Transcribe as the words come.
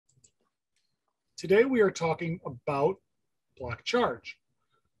Today we are talking about block charge.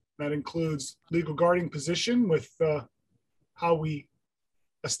 That includes legal guarding position with how we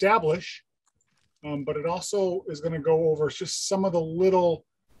establish, but it also is going to go over just some of the little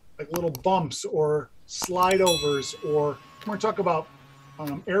bumps or slide overs, or we're going to talk about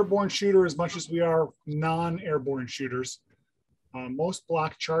airborne shooter as much as we are non-airborne shooters. Most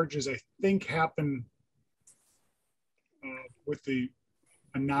block charges, I think, happen with a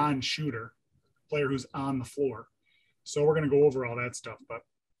non-shooter player who's on the floor. So we're going to go over all that stuff, but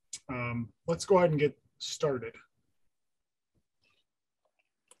let's go ahead and get started.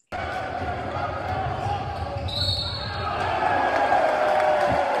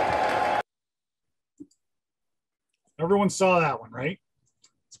 Everyone saw that one, right?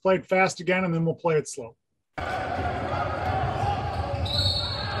 Let's play it fast again, and then we'll play it slow.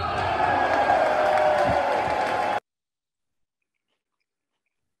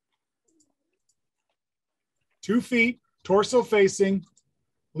 Two feet, torso facing,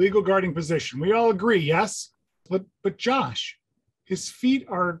 legal guarding position. We all agree, yes? But Josh, his feet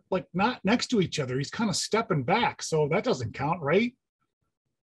are like not next to each other. He's kind of stepping back, so that doesn't count, right?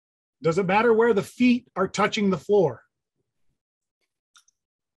 Does it matter where the feet are touching the floor?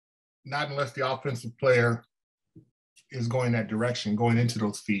 Not unless the offensive player is going that direction, going into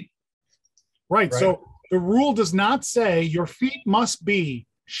those feet. Right. So the rule does not say your feet must be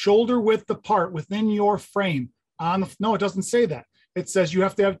shoulder width apart within your frame. No, it doesn't say that. It says you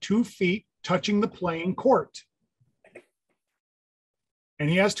have to have 2 feet touching the playing court. And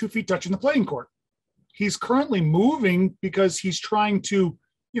he has 2 feet touching the playing court. He's currently moving because he's trying to,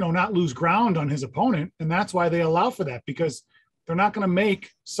 not lose ground on his opponent. And that's why they allow for that, because they're not going to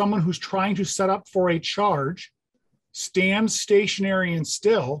make someone who's trying to set up for a charge stand stationary and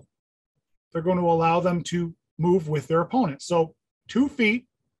still. They're going to allow them to move with their opponent. So 2 feet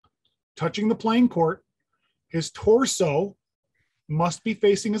touching the playing court. His torso must be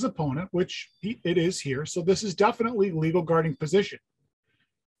facing his opponent, which it is here. So this is definitely legal guarding position.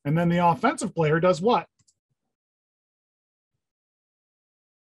 And then the offensive player does what?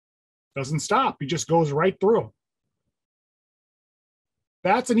 Doesn't stop. He just goes right through.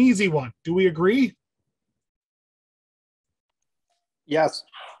 That's an easy one. Do we agree? Yes.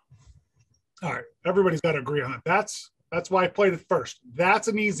 All right. Everybody's got to agree on it. That's why I played it first. That's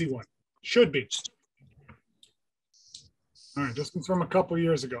an easy one. Should be. All right. This one's from a couple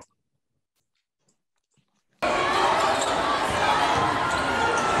years ago.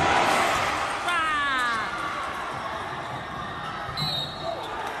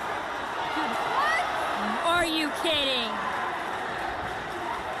 Are you kidding?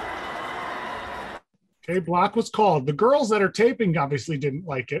 Okay, block was called. The girls that are taping obviously didn't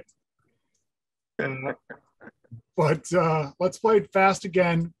like it. But let's play it fast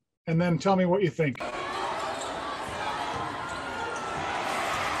again, and then tell me what you think.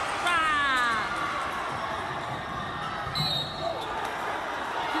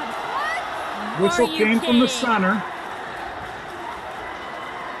 Whistle came from the center.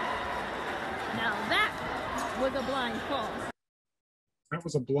 Now that was a blind call. That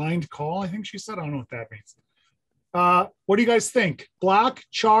was a blind call, I think she said. I don't know what that means. What do you guys think? Block,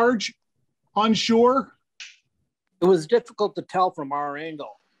 charge, unsure? It was difficult to tell from our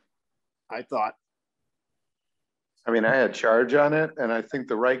angle, I thought. I mean, I had charge on it, and I think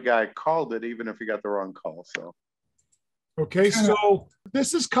the right guy called it, even if he got the wrong call. So, okay, so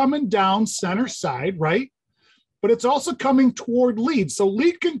this is coming down center side, right? But it's also coming toward lead. So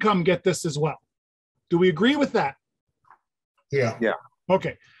lead can come get this as well. Do we agree with that? Yeah. Yeah.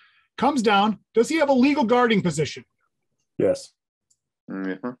 Okay. Comes down. Does he have a legal guarding position? Yes.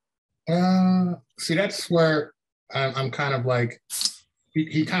 Mm-hmm. See, that's where I'm kind of like,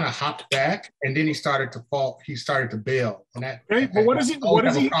 he kind of hopped back, and then he started to fall. He started to bail, and that. Okay, but what does he? What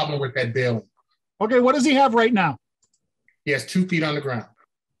does he? A problem with that bailing? Okay, what does he have right now? He has 2 feet on the ground,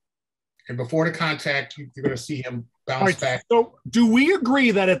 and before the contact, you're going to see him bounce back. So, do we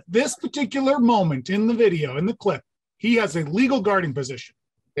agree that at this particular moment in the video, in the clip, he has a legal guarding position?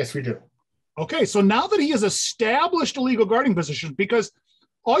 Yes, we do. Okay, so now that he has established a legal guarding position, because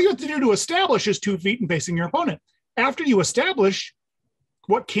all you have to do to establish is 2 feet and facing your opponent. After you establish,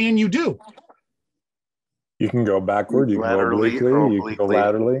 what can you do? You can go backward, you can go Laterally, obliquely, you can go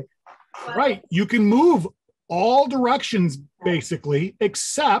laterally. Right, you can move all directions basically,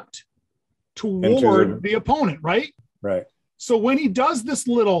 except toward the opponent, right? Right. So when he does this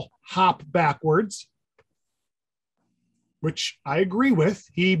little hop backwards, which I agree with,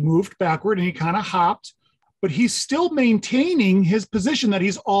 he moved backward and he kind of hopped, but he's still maintaining his position that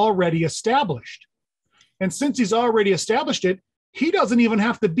he's already established. And since he's already established it, he doesn't even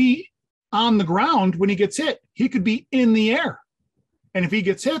have to be on the ground when he gets hit. He could be in the air. And if he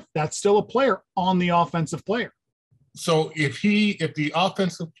gets hit, that's still a player on the offensive player. So if the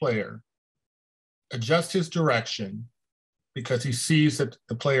offensive player adjusts his direction because he sees that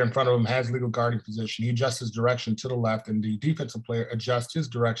the player in front of him has legal guarding position, he adjusts his direction to the left, and the defensive player adjusts his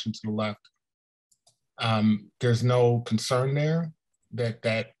direction to the left, there's no concern there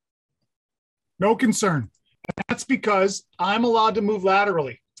that no concern. That's because I'm allowed to move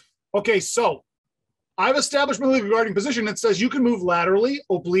laterally. Okay, so I've established my legal guarding position. It says you can move laterally,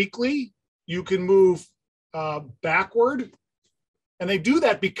 obliquely, you can move backward. And they do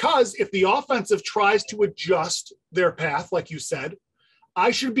that because if the offensive tries to adjust their path, like you said,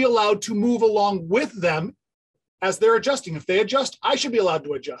 I should be allowed to move along with them as they're adjusting. If they adjust, I should be allowed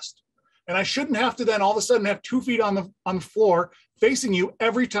to adjust. And I shouldn't have to then all of a sudden have 2 feet on the floor facing you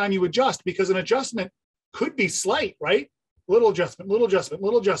every time you adjust, because an adjustment could be slight, right? Little adjustment, little adjustment,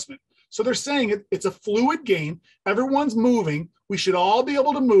 little adjustment. So they're saying it's a fluid game. Everyone's moving. We should all be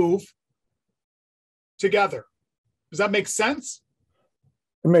able to move together. Does that make sense?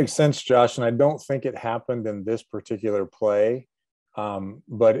 It makes sense, Josh, and I don't think it happened in this particular play.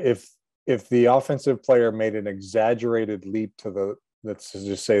 But if the offensive player made an exaggerated leap to the, let's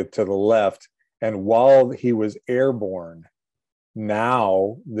just say to the left, and while he was airborne,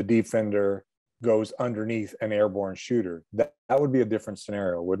 now the defender goes underneath an airborne shooter, that would be a different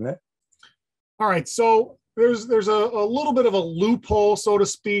scenario, wouldn't it? All right, so there's a little bit of a loophole, so to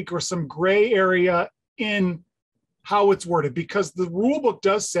speak, or some gray area in how it's worded, because the rule book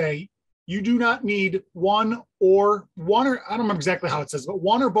does say you do not need one or I don't remember exactly how it says, but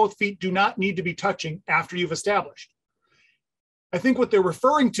one or both feet do not need to be touching after you've established. I think what they're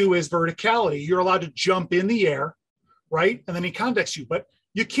referring to is verticality. You're allowed to jump in the air, right? And then he contacts you, but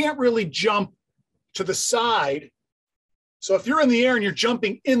you can't really jump to the side. So if you're in the air and you're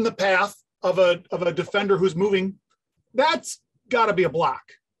jumping in the path of a defender who's moving, that's got to be a block.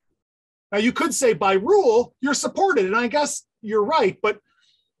 Now you could say by rule, you're supported, and I guess you're right, but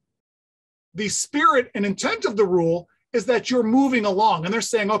the spirit and intent of the rule is that you're moving along, and they're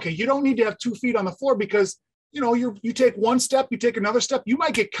saying, okay, you don't need to have 2 feet on the floor because you take one step, you take another step, you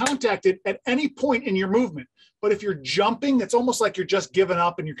might get contacted at any point in your movement. But if you're jumping, it's almost like you're just giving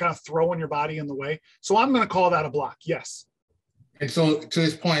up and you're kind of throwing your body in the way. So I'm going to call that a block. Yes. And so to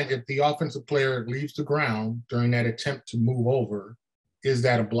his point, if the offensive player leaves the ground during that attempt to move over, is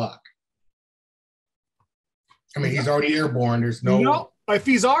that a block? I mean, he's already airborne. There's no. If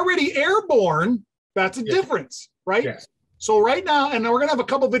he's already airborne, that's a difference, right? Yes. So right now, and we're going to have a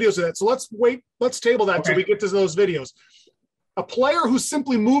couple videos of that. So let's table that until we get to those videos. A player who's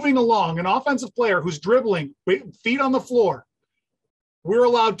simply moving along, an offensive player who's dribbling, feet on the floor, we're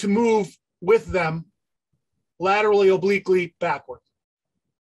allowed to move with them laterally, obliquely, backward.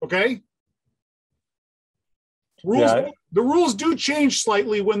 Okay? The rules do change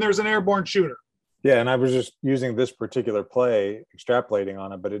slightly when there's an airborne shooter. Yeah, and I was just using this particular play, extrapolating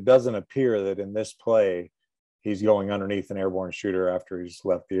on it, but it doesn't appear that in this play he's going underneath an airborne shooter after he's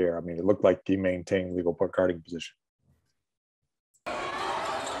left the air. I mean, it looked like he maintained legal guarding position.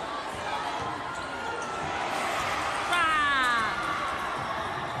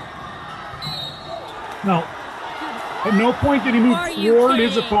 No, at no point did he move toward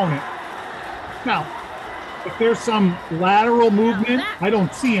his opponent. Now, if there's some lateral movement, I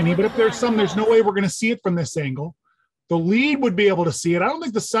don't see any, but if there's some, there's no way we're going to see it from this angle. The lead would be able to see it. I don't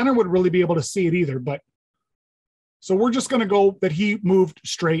think the center would really be able to see it either, but so we're just going to go that he moved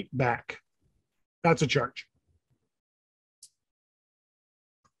straight back. That's a charge.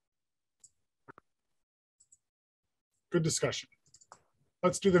 Good discussion.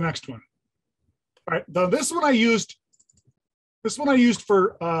 Let's do the next one. All right, now this one I used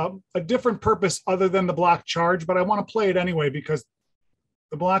for a different purpose other than the block charge, but I want to play it anyway because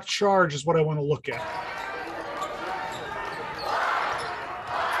the block charge is what I want to look at.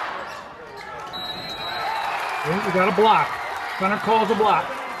 Okay, we got a block. Center calls a block.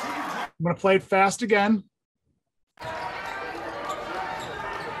 I'm going to play it fast again.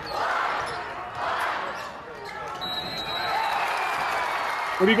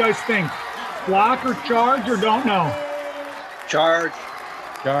 What do you guys think? Block or charge or don't know? Charge.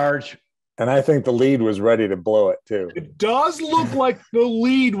 Charge. And I think the lead was ready to blow it too. It does look like the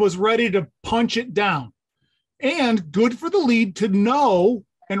lead was ready to punch it down. And good for the lead to know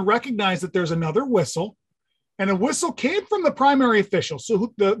and recognize that there's another whistle. And a whistle came from the primary official.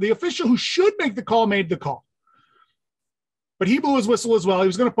 So the official who should make the call made the call. But he blew his whistle as well. He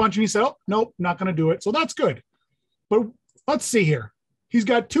was going to punch and he said, oh, nope, not going to do it. So that's good. But let's see here. He's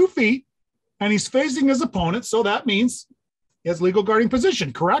got 2 feet and he's facing his opponent. So that means he has legal guarding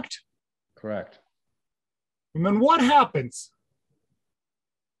position, correct? Correct. And then what happens?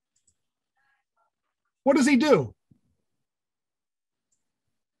 What does he do?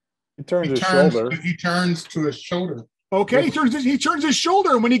 He turns his shoulder. He turns to his shoulder. Okay, he turns his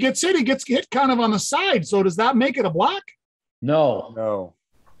shoulder, and when he gets hit kind of on the side. So does that make it a block? No. No.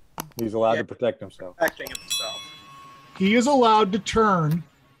 He's allowed to protect himself. Protecting himself. He is allowed to turn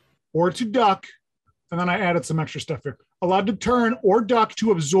or to duck, and then I added some extra stuff here. Allowed to turn or duck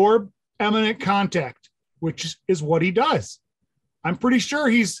to absorb imminent contact, which is what he does. I'm pretty sure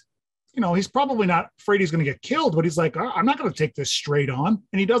he's probably not afraid he's going to get killed, but he's like, I'm not going to take this straight on,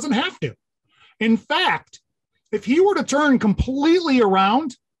 and he doesn't have to. In fact, if he were to turn completely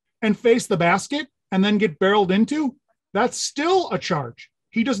around and face the basket and then get barreled into, that's still a charge.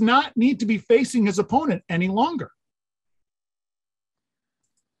 He does not need to be facing his opponent any longer.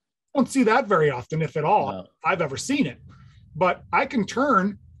 I don't see that very often, if at all. No. I've ever seen it. But I can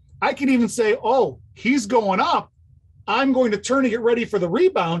turn. I can even say, oh, he's going up. I'm going to turn to get ready for the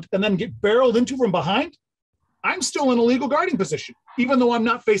rebound and then get barreled into from behind. I'm still in a legal guarding position, even though I'm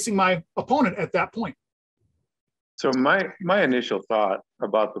not facing my opponent at that point. So my initial thought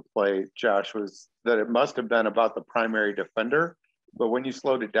about the play, Josh, was that it must have been about the primary defender. But when you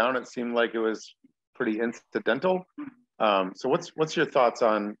slowed it down, it seemed like it was pretty incidental. So what's your thoughts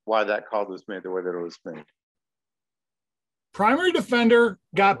on why that call was made the way that it was made? Primary defender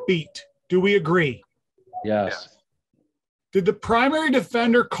got beat. Do we agree? Yes. Did the primary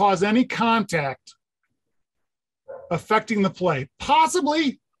defender cause any contact affecting the play?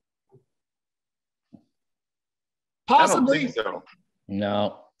 Possibly. I don't think so.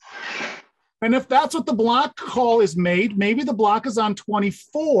 No. And if that's what the block call is made, maybe the block is on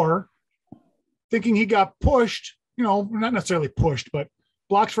 24, thinking he got pushed, not necessarily pushed, but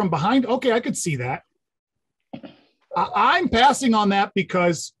blocked from behind. Okay, I could see that. I'm passing on that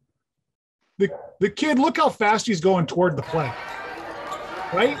because the kid, look how fast he's going toward the play,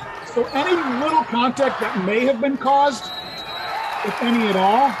 right? So any little contact that may have been caused, if any at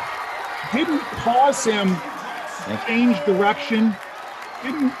all, didn't cause him to change direction,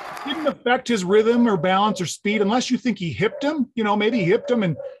 didn't affect his rhythm or balance or speed, unless you think he hipped him. Maybe he hipped him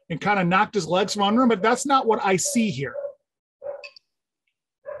and kind of knocked his legs from under him, but that's not what I see here.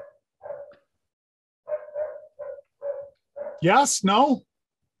 Yes? No?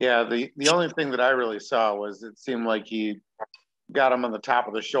 Yeah, the only thing that I really saw was it seemed like he got him on the top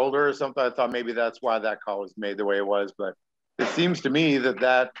of the shoulder or something. I thought maybe that's why that call was made the way it was, but it seems to me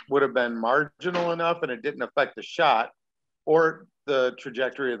that would have been marginal enough and it didn't affect the shot or the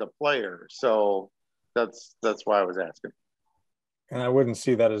trajectory of the player. So that's why I was asking. And I wouldn't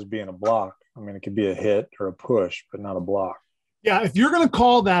see that as being a block. I mean, it could be a hit or a push, but not a block. Yeah, if you're going to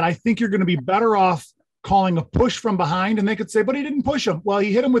call that, I think you're going to be better off calling a push from behind, and they could say, but he didn't push him. Well,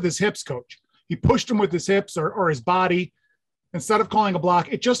 he hit him with his hips, coach. He pushed him with his hips or his body. Instead of calling a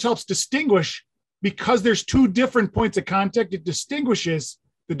block, it just helps distinguish, because there's two different points of contact. It distinguishes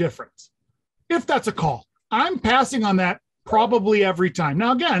the difference. If that's a call, I'm passing on that probably every time.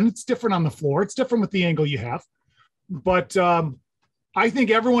 Now, again, it's different on the floor. It's different with the angle you have. But I think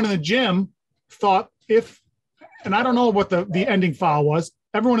everyone in the gym thought and I don't know what the ending foul was,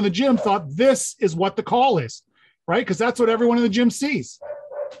 everyone in the gym thought this is what the call is, right? Because that's what everyone in the gym sees.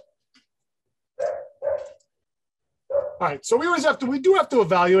 All right, so we do have to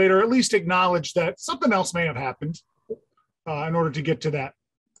evaluate, or at least acknowledge that something else may have happened in order to get to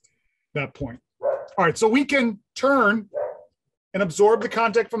that point. All right, so we can turn and absorb the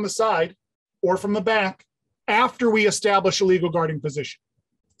contact from the side or from the back after we establish a legal guarding position.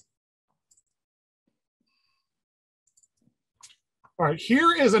 All right,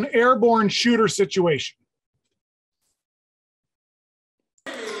 here is an airborne shooter situation.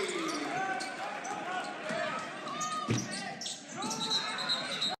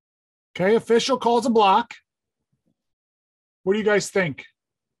 Okay, official calls a block. What do you guys think?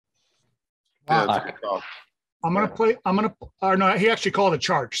 Yeah, that's a good call. No, he actually called a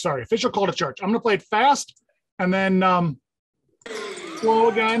charge. Sorry, official called a charge. I'm going to play it fast and then slow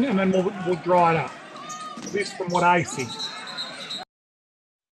again, and then we'll draw it out, at least from what I see.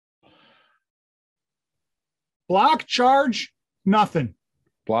 Block, charge, nothing.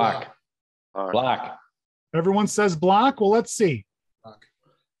 Block. Block. Block. Everyone says block. Well, let's see. Block.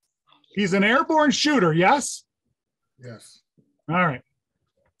 He's an airborne shooter, yes? Yes. All right.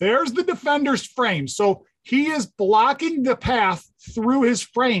 There's the defender's frame. So he is blocking the path through his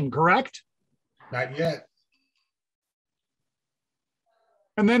frame, correct? Not yet.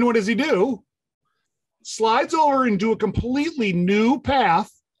 And then what does he do? Slides over into a completely new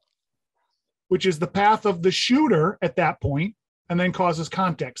path, which is the path of the shooter at that point. and then causes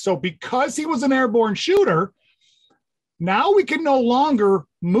contact. So because he was an airborne shooter, now we can no longer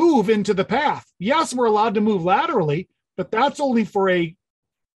move into the path. Yes, we're allowed to move laterally, but that's only for a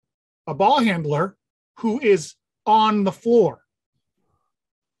ball handler who is on the floor.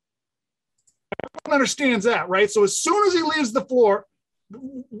 Everyone understands that, right? So as soon as he leaves the floor,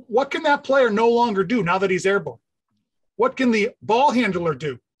 what can that player no longer do now that he's airborne? What can the ball handler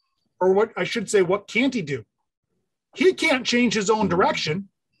do? Or what I should say, what can't he do? He can't change his own direction.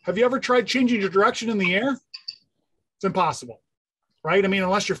 Have you ever tried changing your direction in the air? It's impossible, right? I mean,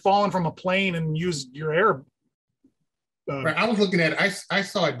 unless you're falling from a plane and use your air. Right. I was looking at it. I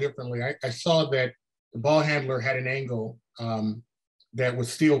saw it differently. I saw that the ball handler had an angle that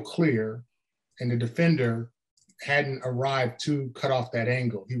was still clear, and the defender hadn't arrived to cut off that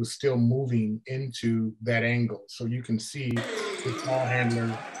angle. He was still moving into that angle. So you can see the ball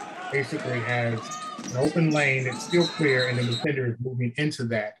handler basically has an open lane that's still clear, and the defender is moving into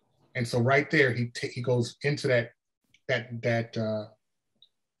that. And so right there, he goes into that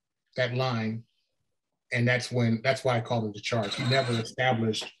line, and that's why I called it a charge. He never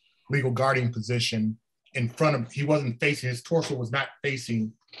established legal guarding position in front of. He wasn't facing, his torso was not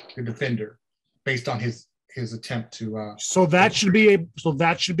facing the defender, based on his attempt to. So that should be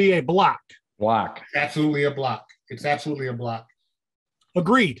a block. Block. Absolutely a block. It's absolutely a block.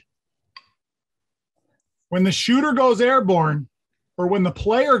 Agreed. When the shooter goes airborne, or when the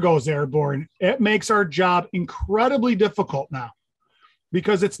player goes airborne, it makes our job incredibly difficult now,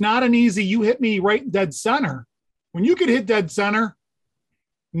 because it's not an easy, you hit me right dead center. When you get hit dead center,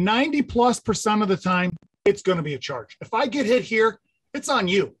 90+% of the time, it's going to be a charge. If I get hit here, it's on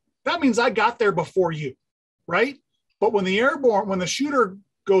you. That means I got there before you, right? But when the shooter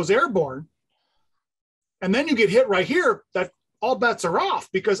goes airborne, and then you get hit right here, that all bets are off,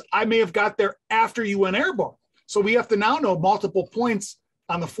 because I may have got there after you went airborne. So we have to now know multiple points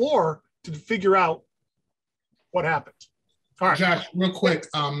on the floor to figure out what happened. All right, Josh, real quick,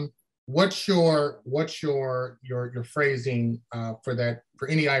 what's your phrasing for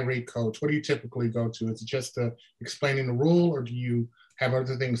any irate coach? What do you typically go to? Is it just explaining the rule, or do you have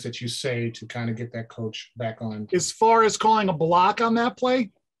other things that you say to kind of get that coach back on? As far as calling a block on that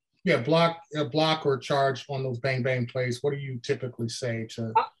play? Yeah, a block or charge on those bang bang plays. What do you typically say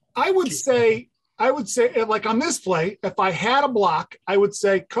to? I would say, like on this play, if I had a block, I would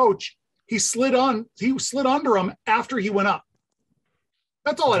say, Coach, he slid under him after he went up.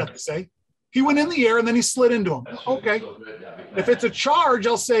 That's all I'd have to say. He went in the air and then he slid into him. Okay. If it's a charge,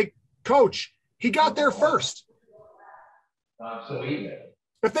 I'll say, Coach, he got there first.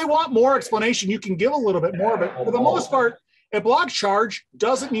 If they want more explanation, you can give a little bit more, but for the most part, a block charge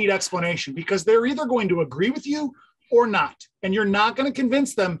doesn't need explanation, because they're either going to agree with you or not. And you're not going to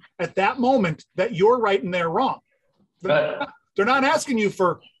convince them at that moment that you're right and they're wrong. They're not asking you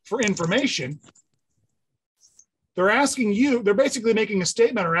for information. They're asking you, they're basically making a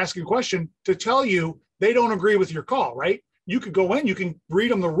statement or asking a question to tell you they don't agree with your call, right? You could go in, you can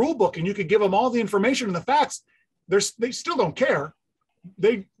read them the rule book, and you could give them all the information and the facts. They still don't care.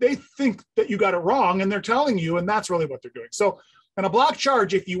 They think that you got it wrong, and they're telling you, and that's really what they're doing. So in a block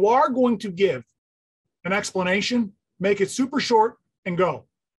charge, if you are going to give an explanation, make it super short and go,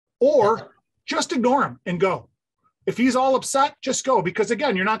 or just ignore him and go. If he's all upset, just go, because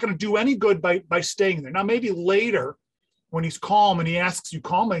again, you're not going to do any good by staying there. Now, maybe later when he's calm and he asks you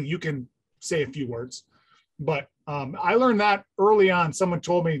calmly, you can say a few words. But I learned that early on. Someone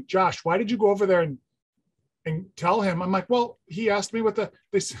told me, Josh, why did you go over there and tell him? I'm like, well, he asked me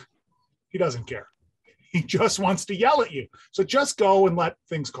he doesn't care. He just wants to yell at you. So just go and let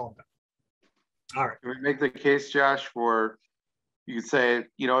things calm down. All right. Can we make the case, Josh, for you could say,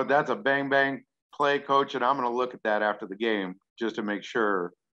 that's a bang bang play, coach, and I'm going to look at that after the game just to make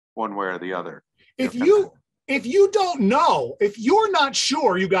sure one way or the other. If you don't know, if you're not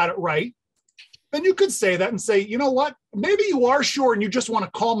sure you got it right, then you could say that and say, you know what, maybe you are sure and you just want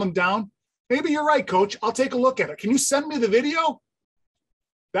to calm them down. Maybe you're right, coach. I'll take a look at it. Can you send me the video?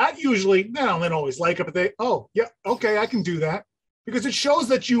 That usually, they don't always like it, but yeah, okay, I can do that, because it shows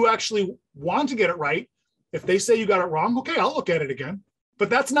that you actually want to get it right. If they say you got it wrong, okay, I'll look at it again. But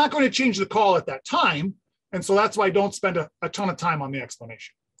that's not going to change the call at that time. And so that's why I don't spend a ton of time on the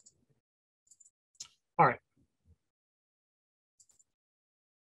explanation. All right.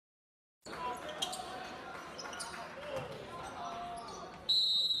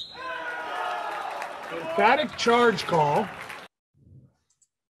 Emphatic charge call. I'm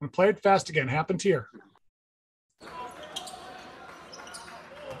going to play it fast again. Happened here.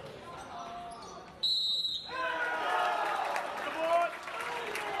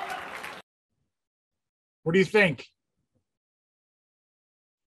 What do you think?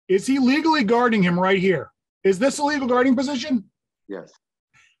 Is he legally guarding him right here? Is this a legal guarding position? Yes.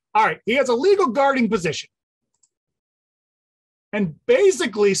 All right. He has a legal guarding position and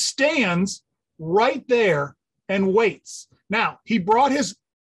basically stands right there and waits. Now, he brought his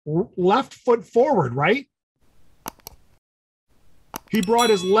left foot forward, right? He brought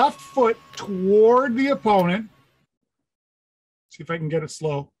his left foot toward the opponent. See if I can get it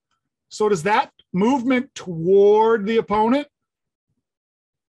slow. So does that movement toward the opponent?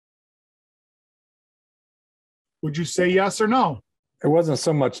 Would you say yes or no? It wasn't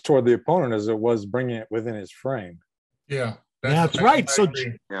so much toward the opponent as it was bringing it within his frame. Yeah. That's right. So,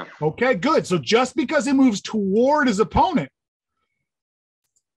 Yeah. okay, good. So just because he moves toward his opponent,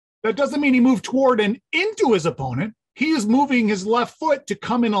 that doesn't mean he moved toward and into his opponent. He is moving his left foot to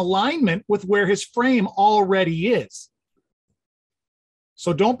come in alignment with where his frame already is.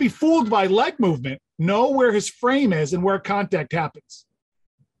 So don't be fooled by leg movement. Know where his frame is and where contact happens.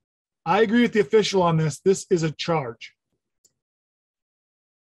 I agree with the official on this. This is a charge.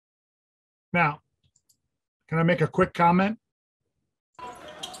 Now, can I make a quick comment?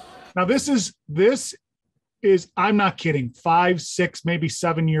 Now, this is, I'm not kidding, 5, 6, maybe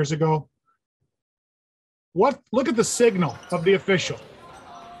 7 years ago. Look at the signal of the official.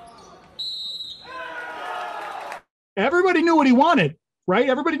 Everybody knew what he wanted, right?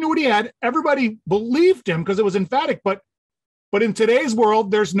 Everybody knew what he had. Everybody believed him because it was emphatic, but in today's world,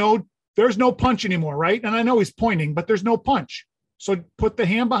 there's no punch anymore, right? And I know he's pointing, but there's no punch. So put the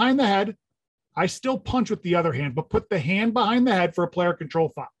hand behind the head. I still punch with the other hand, but put the hand behind the head for a player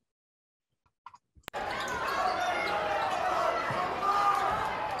control foul.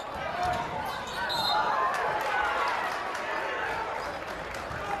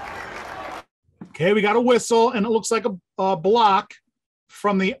 Okay, we got a whistle, and it looks like a block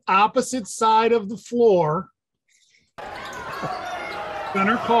from the opposite side of the floor.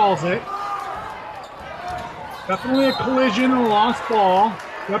 Center calls it. Definitely a collision and a lost ball.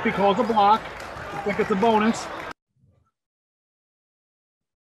 Yep, he calls a block. I think it's a bonus.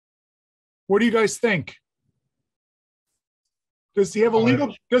 What do you guys think? Does he have a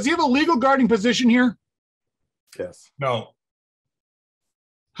legal guarding position here? Yes. No.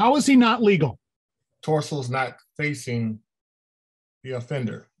 How is he not legal? Torso's not facing the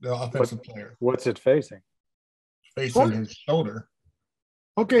offender, the offensive player. What's it facing? Facing his shoulder.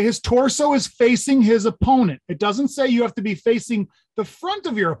 Okay, his torso is facing his opponent. It doesn't say you have to be facing the front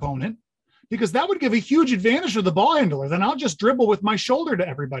of your opponent because that would give a huge advantage to the ball handler. Then I'll just dribble with my shoulder to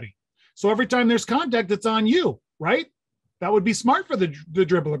everybody. So every time there's contact, it's on you, right? That would be smart for the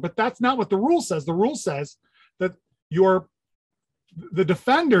dribbler, but that's not what the rule says. The rule says that the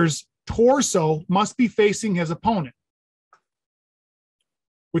defender's torso must be facing his opponent,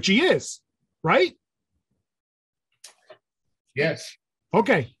 which he is, right? Yes.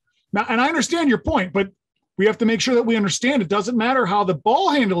 Okay. Now, and I understand your point, but we have to make sure that we understand it doesn't matter how the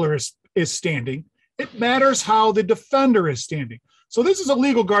ball handler is standing. It matters how the defender is standing. So this is a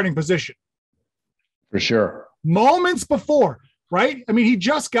legal guarding position. For sure. Moments before, right? I mean, he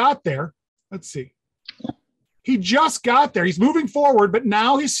just got there. Let's see. He just got there. He's moving forward, but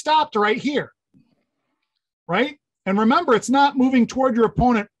now he's stopped right here, right? And remember, it's not moving toward your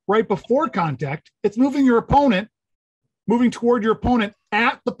opponent right before contact. It's moving toward your opponent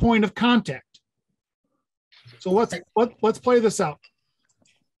at the point of contact. So let's play this out.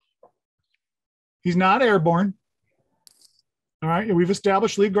 He's not airborne. All right, we've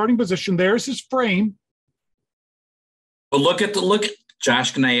established lead guarding position. There's his frame. But look,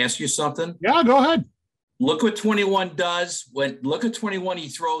 Josh, can I ask you something? Yeah, go ahead. Look what 21 does. Look at 21,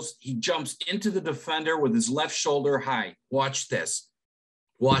 he jumps into the defender with his left shoulder high. Watch this.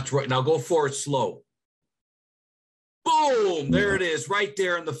 Watch right now, go forward slow. Boom, there it is, right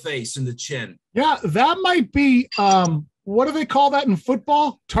there in the face, in the chin. Yeah, that might be, what do they call that in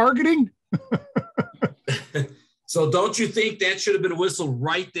football? Targeting? So don't you think that should have been whistled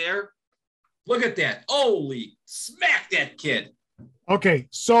right there? Look at that. Holy, smack that kid. Okay,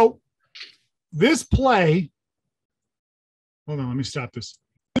 so this play, hold on, let me stop this.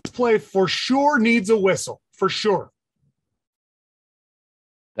 This play for sure needs a whistle, for sure.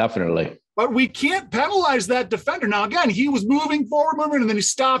 Definitely. But we can't penalize that defender. Now, again, he was moving forward, and then he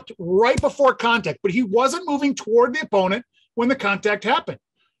stopped right before contact, but he wasn't moving toward the opponent when the contact happened.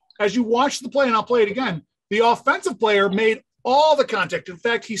 As you watch the play, and I'll play it again, the offensive player made all the contact. In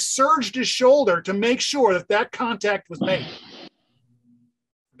fact, he surged his shoulder to make sure that contact was made.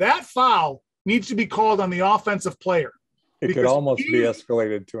 That foul needs to be called on the offensive player. It could almost be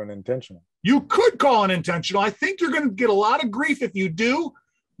escalated to an intentional. You could call an intentional. I think you're going to get a lot of grief if you do.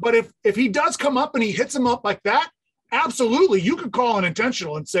 But if he does come up and he hits him up like that, absolutely, you could call an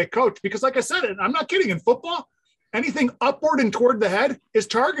intentional and say, coach, because like I said, and I'm not kidding, in football, anything upward and toward the head is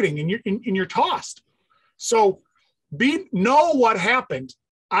targeting, and you're tossed. So know what happened.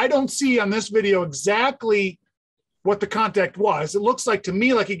 I don't see on this video exactly what the contact was. It looks like to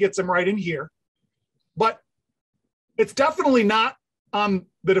me like he gets him right in here, but it's definitely not on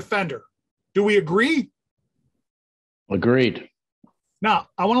the defender. Do we agree? Agreed. Now,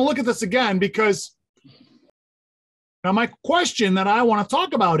 I want to look at this again because now my question that I want to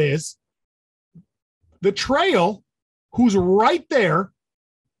talk about is the trail, who's right there,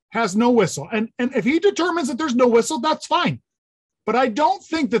 has no whistle. And if he determines that there's no whistle, that's fine. But I don't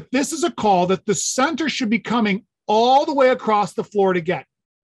think that this is a call that the center should be coming all the way across the floor to get.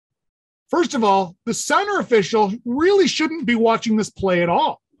 First of all, the center official really shouldn't be watching this play at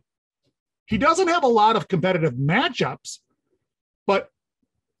all. He doesn't have a lot of competitive matchups, but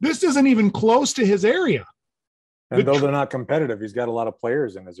this isn't even close to his area. And though they're not competitive, he's got a lot of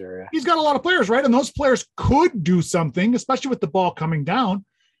players in his area. He's got a lot of players, right? And those players could do something, especially with the ball coming down.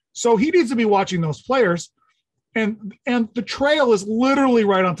 So he needs to be watching those players. And the trail is literally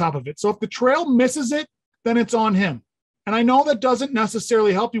right on top of it. So if the trail misses it, then it's on him. And I know that doesn't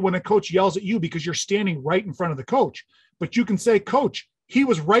necessarily help you when a coach yells at you because you're standing right in front of the coach. But you can say, coach, he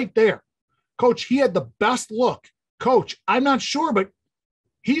was right there. Coach, he had the best look. Coach, I'm not sure, but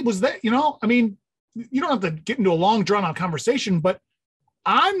he was there. You know, I mean, you don't have to get into a long drawn-out conversation, but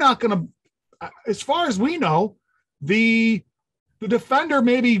I'm not going to, as far as we know, the defender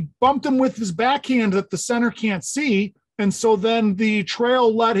maybe bumped him with his backhand that the center can't see. And so then the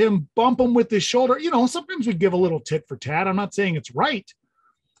trail let him bump him with his shoulder. You know, sometimes we give a little tit for tat. I'm not saying it's right.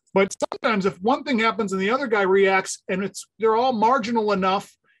 But sometimes if one thing happens and the other guy reacts and they're all marginal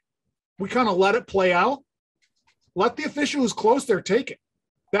enough, we kind of let it play out. Let the official who's close there take it.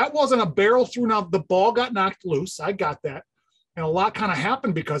 That wasn't a barrel through. Now the ball got knocked loose. I got that. And a lot kind of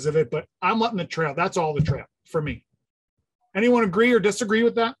happened because of it, but I'm letting the trail. That's all the trail for me. Anyone agree or disagree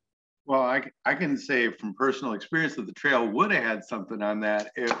with that? Well, I can say from personal experience that the trail would have had something on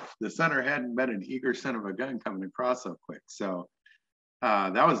that if the center hadn't been an eager son of a gun coming across so quick. So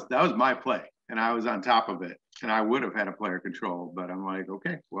that was my play, and I was on top of it, and I would have had a player control, but I'm like,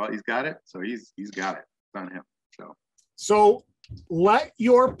 okay, well, he's got it, so he's got it. It's on him. So let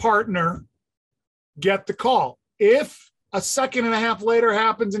your partner get the call. If a second and a half later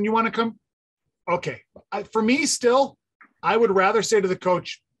happens and you want to come, okay. For me, still, I would rather say to the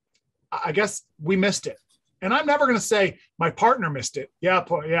coach, I guess we missed it. And I'm never going to say my partner missed it.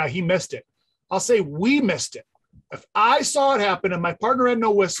 Yeah, he missed it. I'll say we missed it. If I saw it happen and my partner had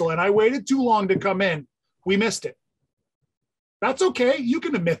no whistle and I waited too long to come in, we missed it. That's okay. You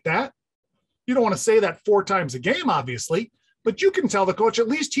can admit that. You don't want to say that 4 times a game, obviously, but you can tell the coach, at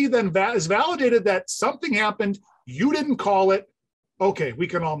least he then is validated that something happened. You didn't call it. Okay, we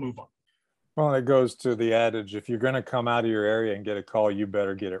can all move on. Well, it goes to the adage, if you're going to come out of your area and get a call, you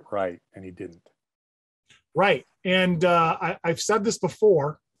better get it right. And he didn't. Right. And I've said this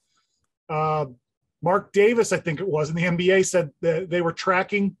before. Mark Davis, I think it was, in the NBA said that they were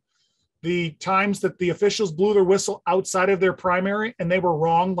tracking the times that the officials blew their whistle outside of their primary, and they were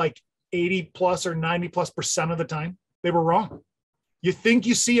wrong like 80 plus or 90 plus % of the time. They were wrong. You think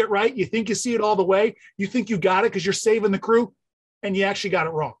you see it right. You think you see it all the way. You think you got it because you're saving the crew, and you actually got it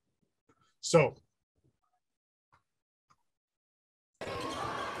wrong. So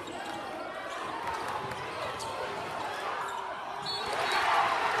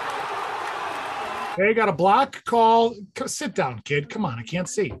okay, got a block call. Sit down, kid. Come on, I can't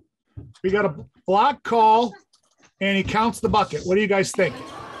see. We got a block call, and he counts the bucket. What do you guys think?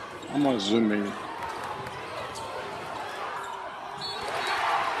 I'm gonna zoom in.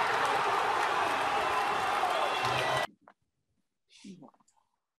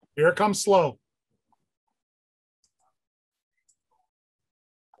 Here it comes slow.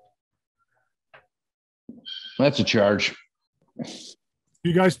 That's a charge.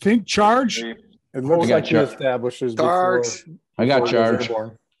 You guys think charge? It looks like he establishes Charge. I got charge.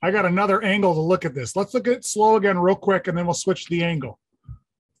 I got another angle to look at this. Let's look at it slow again real quick, and then we'll switch the angle.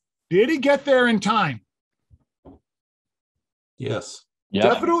 Did he get there in time? Yes. Yep.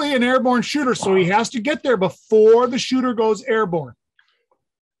 Definitely an airborne shooter, so he has to get there before the shooter goes airborne.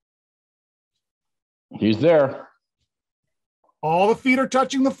 He's there. All the feet are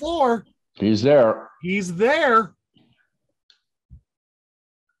touching the floor. He's there. He's there.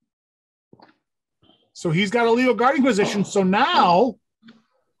 So he's got a legal guarding position. So now,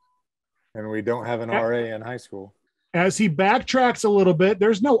 and we don't have an RA in high school. as he backtracks a little bit,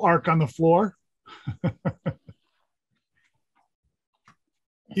 there's no arc on the floor.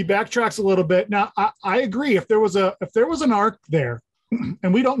 He backtracks a little bit. Now, I agree. If there was an arc there,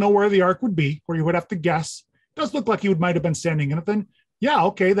 and we don't know where the arc would be, where you would have to guess, it does look like he might have been standing in it. Then, yeah,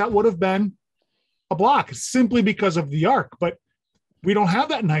 okay, that would have been a block simply because of the arc. But we don't have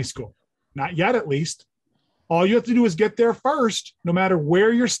that in high school, not yet, at least. All you have to do is get there first. No matter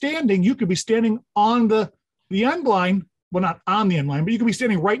where you're standing, you could be standing on the end line. Well, not on the end line, but you could be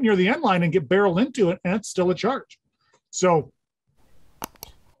standing right near the end line and get barreled into it, and it's still a charge. So,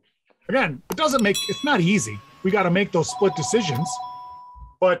 again, it's not easy. We got to make those split decisions.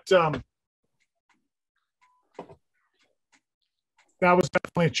 But that was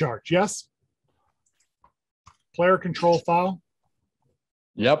definitely a charge. Yes? Player control foul?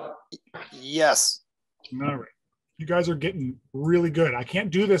 Yep. Yes. All right. You guys are getting really good. I can't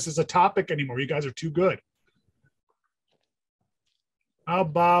do this as a topic anymore. You guys are too good. How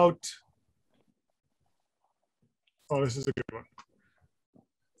about, this is a good one.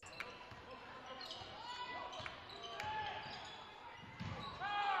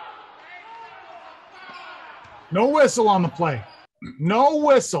 No whistle on the play. No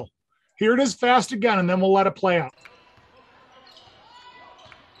whistle. Here it is fast again, and then we'll let it play out.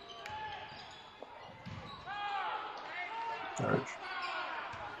 Charge.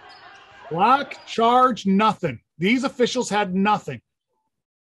 Block, charge, nothing. These officials had nothing.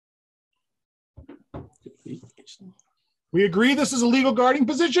 We agree this is a legal guarding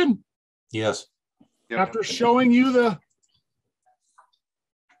position? Yes. After showing you the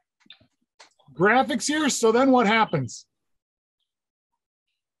graphics here, so then what happens?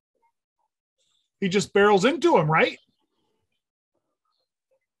 He just barrels into him, right?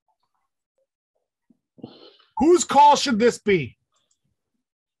 Whose call should this be?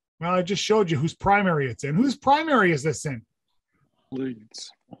 Well, I just showed you whose primary it's in. Whose primary is this in?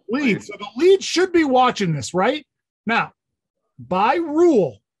 Leads. Lead. So the lead should be watching this, right? Now, by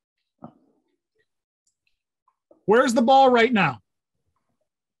rule, where's the ball right now?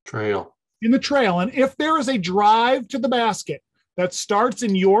 Trail. In the trail. And if there is a drive to the basket that starts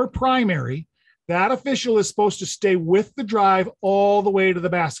in your primary, that official is supposed to stay with the drive all the way to the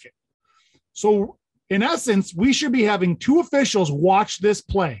basket. So in essence, we should be having two officials watch this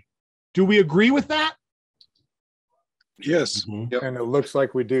play. Do we agree with that? Yes. Mm-hmm. Yep. And it looks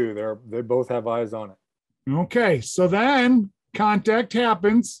like we do. They both have eyes on it. Okay. So then contact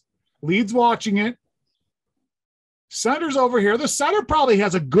happens. Lead's watching it. Center's over here. The center probably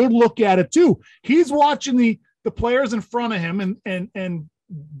has a good look at it too. He's watching the players in front of him and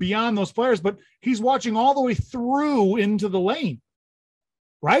beyond those players, but he's watching all the way through into the lane.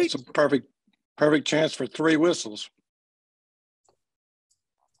 Right? It's a perfect chance for 3 whistles.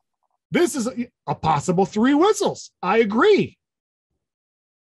 This is a possible 3 whistles. I agree.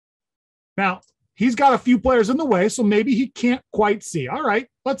 Now, he's got a few players in the way, so maybe he can't quite see. All right,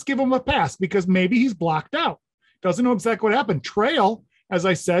 let's give him a pass because maybe he's blocked out. Doesn't know exactly what happened. Trail, as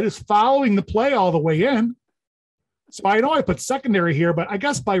I said, is following the play all the way in. So I know I put secondary here, but I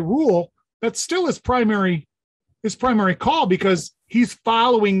guess by rule, that's still his primary call because he's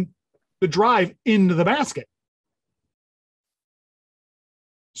following the drive into the basket.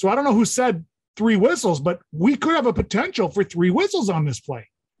 So I don't know who said 3 whistles, but we could have a potential for 3 whistles on this play.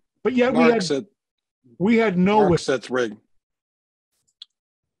 But yet we had no whistles. That's rigged.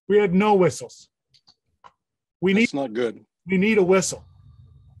 We had no whistles. That's not good. We need a whistle.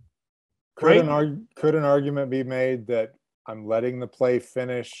 Could an argument be made that I'm letting the play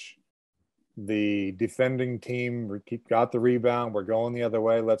finish? The defending team got the rebound. We're going the other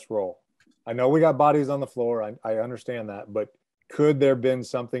way. Let's roll. I know we got bodies on the floor. I understand that, but could there have been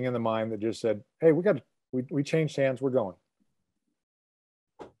something in the mind that just said, "Hey, we changed hands. We're going."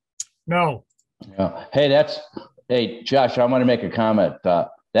 No. Yeah. Hey, Josh, I want to make a comment.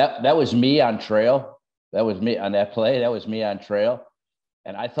 That was me on trail. That was me on that play. That was me on trail.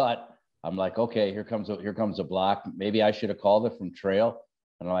 And I'm like, okay, here comes a block. Maybe I should have called it from trail.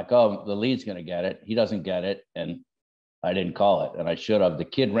 And I'm like, oh, the lead's going to get it. He doesn't get it. And I didn't call it. And I should have. The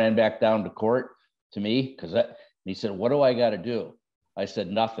kid ran back down to court to me because he said, what do I got to do? I said,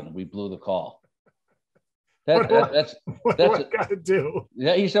 nothing. We blew the call. What do I got to do?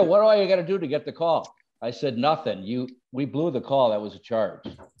 Yeah, he said, what do I got to do to get the call? I said, nothing. We blew the call. That was a charge.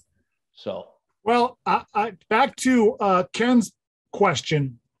 So. Well, I back to Ken's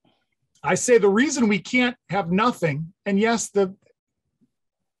question. I say the reason we can't have nothing, and yes,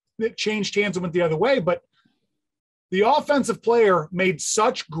 it changed hands and went the other way, but the offensive player made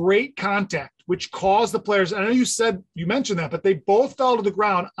such great contact, which caused the players, I know you mentioned that, but they both fell to the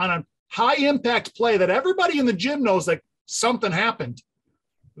ground on a high impact play that everybody in the gym knows like something happened.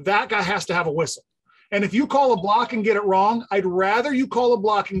 That guy has to have a whistle. And if you call a block and get it wrong, I'd rather you call a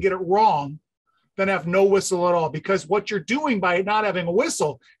block and get it wrong than have no whistle at all, because what you're doing by not having a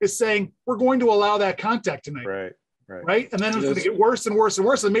whistle is saying we're going to allow that contact tonight. Right. And then it's going to get worse and worse and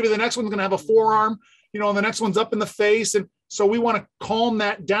worse. And maybe the next one's going to have a forearm, and the next one's up in the face. And so we want to calm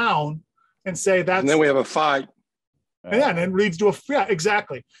that down and say that's. And then we have a fight. And it leads to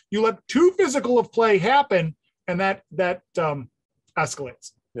exactly. You let too physical of play happen, and that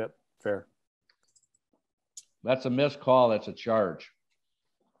escalates. Yep, fair. That's a missed call. That's a charge.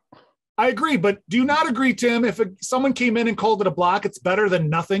 I agree, but do you not agree, Tim? If someone came in and called it a block, it's better than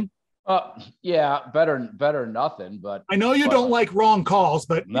nothing. Yeah, better than nothing. But I know you don't like wrong calls,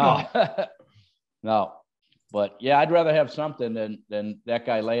 but no, no. But yeah, I'd rather have something than that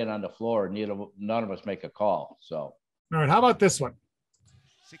guy laying on the floor and none of us make a call. So, all right, how about this one?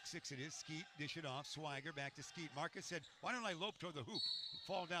 6-6 it is. Skeet, dish it off. Swagger back to Skeet. Marcus said, why don't I lope toward the hoop?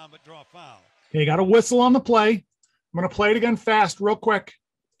 Fall down, but draw a foul. Okay, you got a whistle on the play. I'm going to play it again fast, real quick.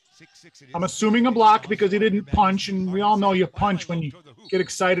 6-6 it is. I'm assuming a block because he didn't punch, and we all know you punch when you get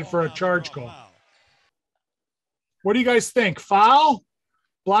excited for a charge call. What do you guys think? Foul?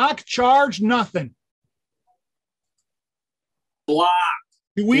 Block? Charge? Nothing. Block.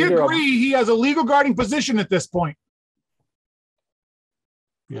 Do we agree he has a legal guarding position at this point?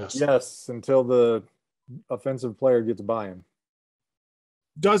 Yes. Yes, until the offensive player gets by him.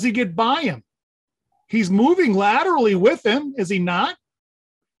 Does he get by him? He's moving laterally with him, is he not?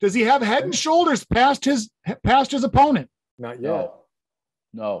 Does he have head and shoulders past his opponent? Not yet.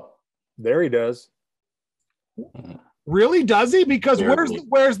 No. There he does. Really? Does he? Because Barely.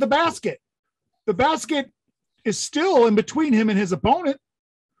 where's the basket? The basket is still in between him and his opponent.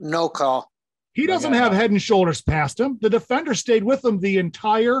 No call. He doesn't have head and shoulders past him. The defender stayed with him the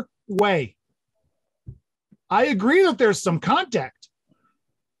entire way. I agree that there's some contact.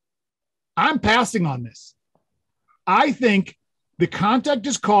 I'm passing on this. I think the contact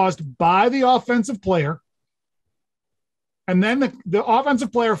is caused by the offensive player, and then the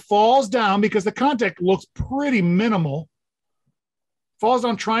offensive player falls down because the contact looks pretty minimal, falls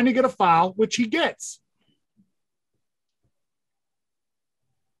down trying to get a foul, which he gets.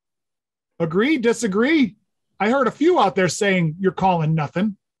 Agree? Disagree? I heard a few out there saying you're calling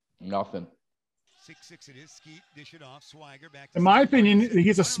nothing. Nothing. 6-6 it is. Skeet, dish it off. Swagger back to In my Skeet. opinion, Marcus said,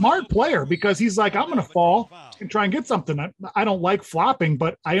 he's a "Why don't I smart lope toward player the hoop? because he's like, I'm going to fall and try and get something. I don't like flopping,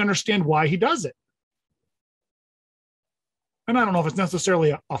 but I understand why he does it. And I don't know if it's necessarily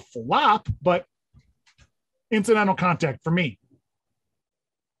a flop, but incidental contact for me.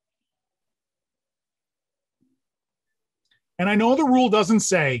 And I know the rule doesn't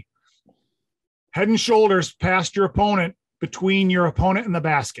say head and shoulders past your opponent, between your opponent and the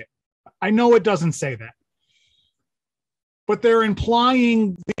basket. I know it doesn't say that. But they're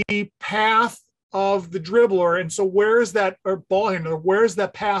implying the path of the dribbler. And so where's that ball handler? Where's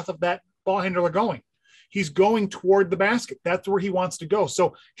that path of that ball handler going? He's going toward the basket. That's where he wants to go.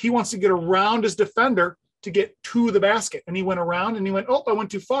 So he wants to get around his defender to get to the basket. And he went around and he went, oh, I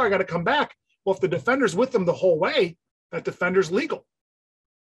went too far. I got to come back. Well, if the defender's with him the whole way, that defender's legal.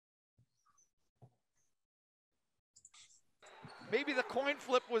 Maybe the coin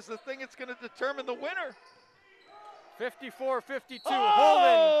flip was the thing that's going to determine the winner. 54-52,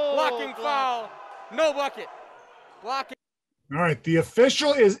 Holden, blocking foul, no bucket. Blocking. All right, the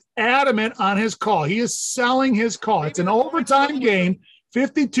official is adamant on his call. He is selling his call. It's an overtime game,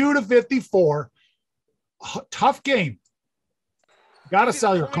 52-54. Tough game. Got to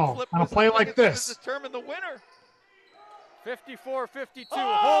sell your call on a play like this. Determine the winner. 54-52,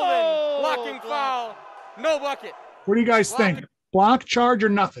 Holden, blocking foul, no bucket. What do you guys think? Block, charge, or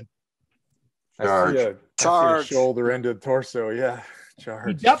nothing? Charge. Charge. Shoulder into torso. Yeah. Charge.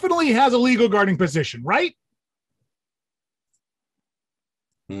 He definitely has a legal guarding position, right?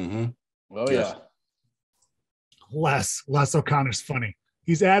 Mm-hmm. Oh, yeah. Les O'Connor's funny.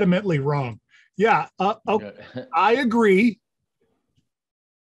 He's adamantly wrong. Yeah. Okay. I agree.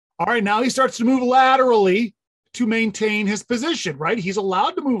 All right. Now he starts to move laterally to maintain his position, right? He's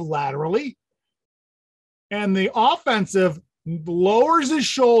allowed to move laterally. And the offensive lowers his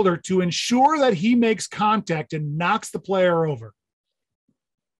shoulder to ensure that he makes contact and knocks the player over.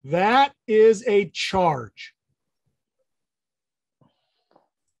 That is a charge.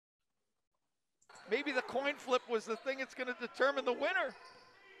 Maybe the coin flip was the thing that's going to determine the winner.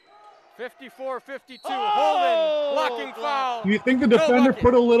 54-52, Holden, blocking foul. Do you think the defender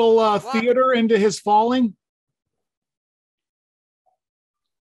put a little theater into his falling?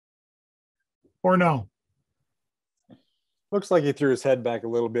 Or no? Looks like he threw his head back a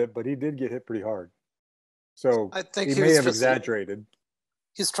little bit, but he did get hit pretty hard. So I think he may have exaggerated.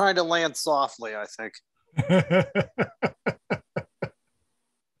 He's trying to land softly, I think.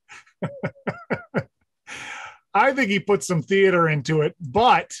 I think he put some theater into it,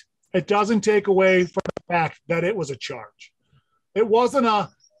 but it doesn't take away from the fact that it was a charge. It wasn't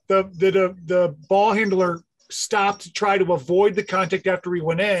the ball handler stopped to try to avoid the contact after he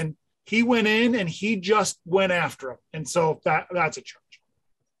went in. He went in and he just went after him. And so that's a charge.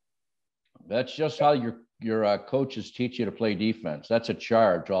 That's just how your coaches teach you to play defense. That's a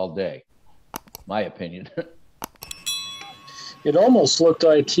charge all day, my opinion. It almost looked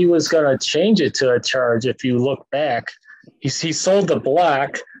like he was going to change it to a charge if you look back. He sold the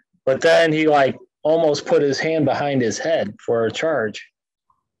block, but then he almost put his hand behind his head for a charge.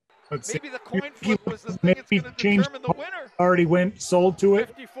 Maybe the coin flip was the thing that's going to determine the winner. Already sold to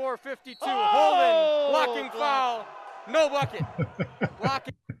it. 54-52, holding, blocking foul, no bucket.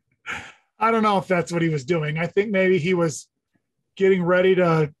 Blocking. I don't know if that's what he was doing. I think maybe he was getting ready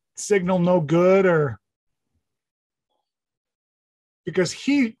to signal no good, or because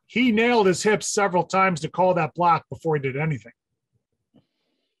he nailed his hips several times to call that block before he did anything.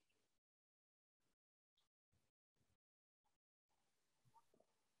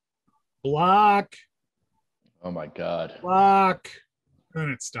 Block. Oh my God. Block. And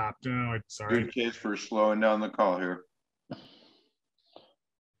it stopped. No, sorry. Good case for slowing down the call here.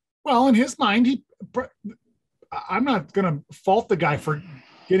 Well, in his mind, I'm not going to fault the guy for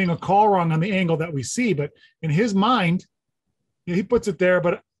getting a call wrong on the angle that we see, but in his mind, he puts it there,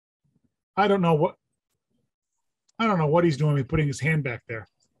 but I don't know what he's doing with putting his hand back there.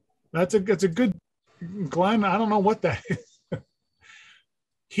 That's a good, Glenn. I don't know what that is.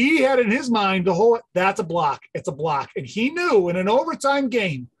 He had in his mind that's a block. It's a block. And he knew in an overtime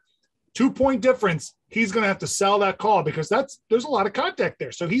game, 2-point difference, he's going to have to sell that call because there's a lot of contact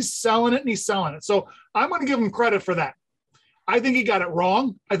there. So he's selling it and he's selling it. So I'm going to give him credit for that. I think he got it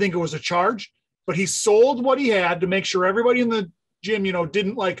wrong. I think it was a charge, but he sold what he had to make sure everybody in the gym,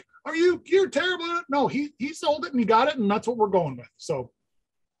 didn't you're terrible. No, he sold it and he got it. And that's what we're going with. So,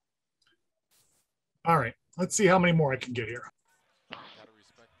 all right, let's see how many more I can get here.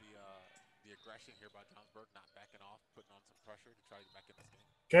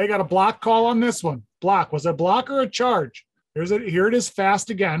 Okay, got a block call on this one. Block. Was it a block or a charge? Here it is fast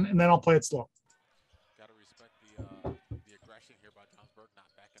again, and then I'll play it slow. Got to respect the aggression here by Townsburg, not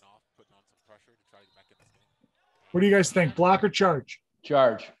backing off, putting on some pressure to try to get back in this game. What do you guys think? Block or charge?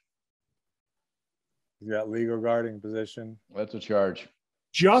 Charge. He's got legal guarding position. That's a charge.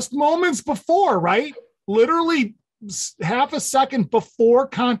 Just moments before, right? Literally half a second before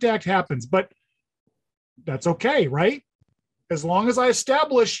contact happens, but that's okay, right? As long as I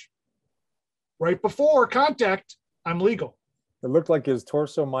establish right before contact, I'm legal. It looked like his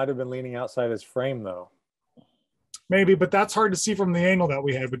torso might have been leaning outside his frame, though. Maybe, but that's hard to see from the angle that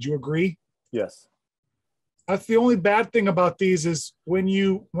we had. Would you agree? Yes. That's the only bad thing about these is when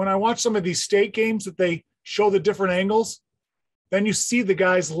I watch some of these state games that they show the different angles, then you see the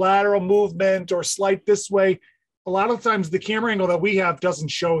guy's lateral movement or slight this way. A lot of times the camera angle that we have doesn't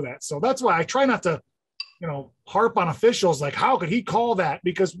show that. So that's why I try not to harp on officials like, how could he call that?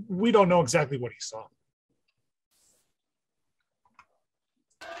 Because we don't know exactly what he saw.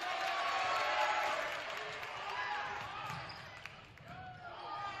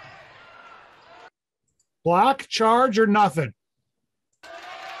 Block, charge, or nothing?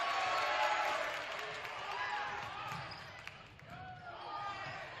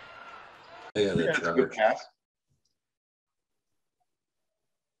 Yeah, that's a good pass.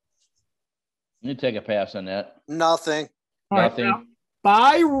 You take a pass on that. Nothing. Nothing. Right, now,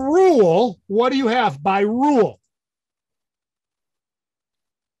 by rule, what do you have? By rule.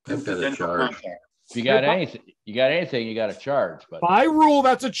 I've got a charge. If you got anything, you got a charge. But by rule,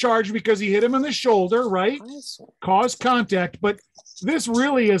 that's a charge because he hit him in the shoulder, right? Caused contact. But this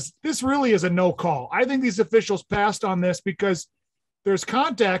really is a no call. I think these officials passed on this because there's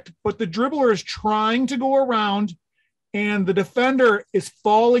contact, but the dribbler is trying to go around and the defender is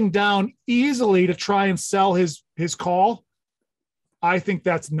falling down easily to try and sell his call. I think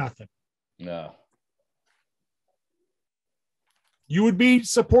that's nothing. No. You would be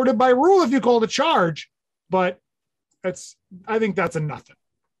supported by rule if you called a charge, but I think that's a nothing.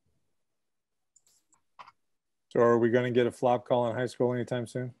 So are we going to get a flop call in high school anytime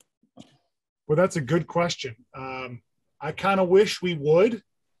soon? Well, that's a good question. I kind of wish we would,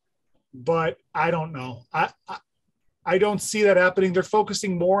 but I don't know. I don't see that happening. They're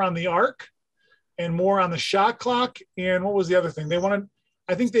focusing more on the arc and more on the shot clock. And what was the other thing?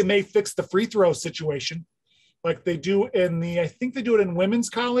 I think they may fix the free throw situation like they do I think they do it in women's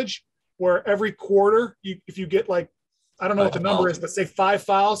college where every quarter, if you get like I don't know what the number is, but say 5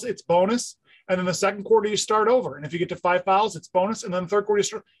 fouls, it's bonus. And then the second quarter, you start over. And if you get to 5 fouls, it's bonus. And then the third quarter, you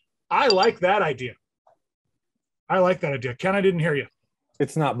start. I like that idea. Ken, I didn't hear you.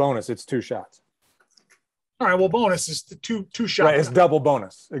 It's not bonus. It's 2 shots. All right. Well, bonus is the two shots. Right. It's double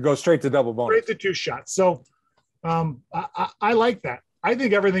bonus. It goes straight to double bonus. Straight to 2 shots. So I like that. I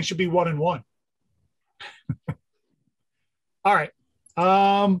think everything should be 1-1. All right.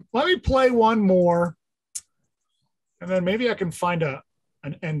 Let me play one more. And then maybe I can find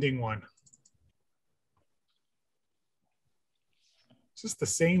an ending one. Is this the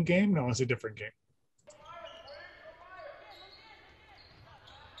same game? No, it's a different game.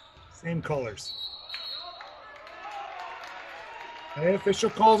 Same colors. Hey,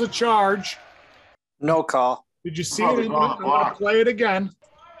 official calls a charge. No call. Did you see it? I'm going to play it again.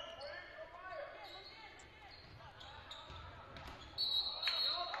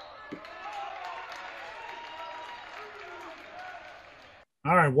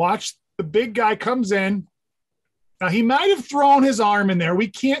 All right, watch. The big guy comes in. Now, he might have thrown his arm in there. We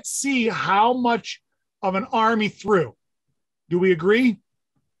can't see how much of an arm he threw. Do we agree?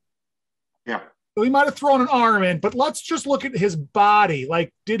 Yeah. So he might have thrown an arm in, but let's just look at his body.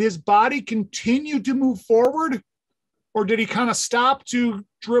 Like, did his body continue to move forward, or did he kind of stop to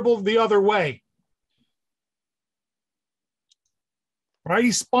dribble the other way? Right?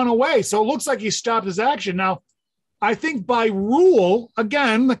 He spun away. So it looks like he stopped his action. Now, I think by rule,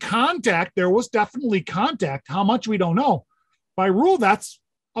 again, the contact, there was definitely contact. How much, we don't know. By rule, that's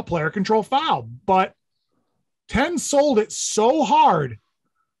a player control foul. But 10 sold it so hard,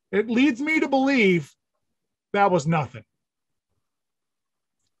 it leads me to believe that was nothing.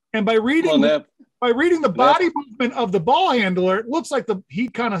 And by reading the body movement of the ball handler, it looks like he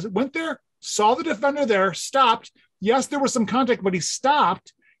kind of went there, saw the defender there, stopped. Yes, there was some contact, but he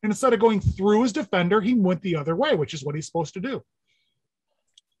stopped. And instead of going through his defender, he went the other way, which is what he's supposed to do.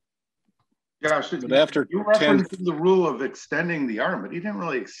 Yeah, but after you referenced the rule of extending the arm, but he didn't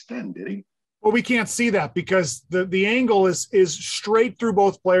really extend, did he? Well, we can't see that because the angle is straight through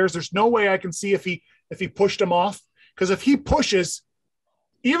both players. There's no way I can see if he pushed him off. Because if he pushes,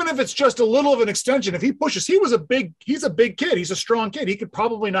 even if it's just a little of an extension, if he pushes, he's a big kid. He's a strong kid. He could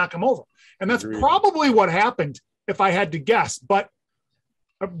probably knock him over. And that's probably what happened if I had to guess. But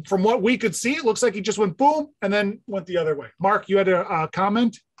from what we could see, it looks like he just went boom and then went the other way. Mark, you had a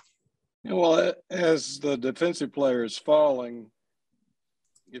comment? Well, as the defensive player is falling,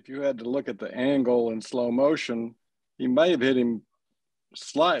 if you had to look at the angle in slow motion, he may have hit him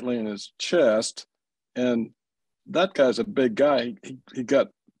slightly in his chest. And that guy's a big guy. He got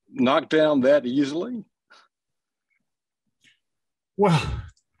knocked down that easily. Well,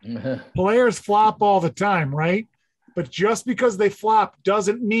 players flop all the time, right? But just because they flop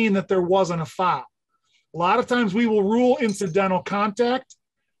doesn't mean that there wasn't a foul. A lot of times we will rule incidental contact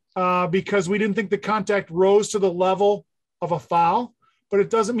because we didn't think the contact rose to the level of a foul, but it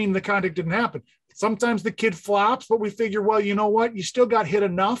doesn't mean the contact didn't happen. Sometimes the kid flops, but we figure, well, you know what? You still got hit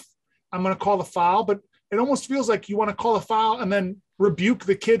enough. I'm going to call the foul, but it almost feels like you want to call a foul and then rebuke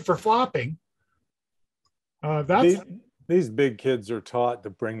the kid for flopping. These big kids are taught to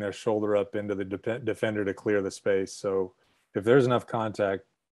bring their shoulder up into the defender to clear the space. So if there's enough contact,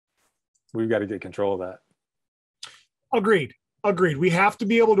 we've got to get control of that. Agreed. We have to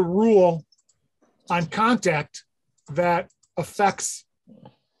be able to rule on contact that affects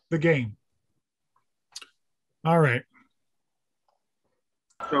the game. All right.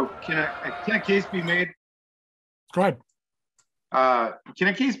 So can a case be made? Go ahead. Can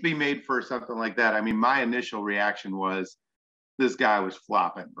a case be made for something like that? I mean, my initial reaction was this guy was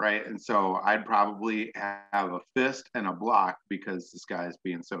flopping, right? And so I'd probably have a fist and a block because this guy is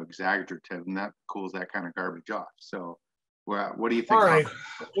being so exaggerative, and that cools that kind of garbage off. So what do you think? All right.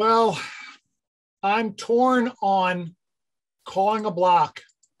 Well, I'm torn on calling a block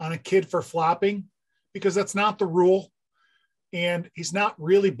on a kid for flopping because that's not the rule. And he's not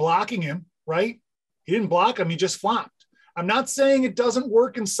really blocking him, right? He didn't block him. He just flopped. I'm not saying it doesn't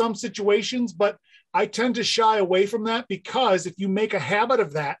work in some situations, but I tend to shy away from that because if you make a habit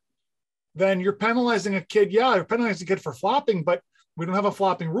of that, then you're penalizing a kid. Yeah, you're penalizing a kid for flopping, but we don't have a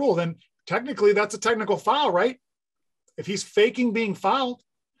flopping rule. Then technically that's a technical foul, right? If he's faking being fouled.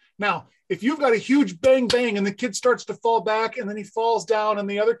 Now, if you've got a huge bang, bang, and the kid starts to fall back and then he falls down and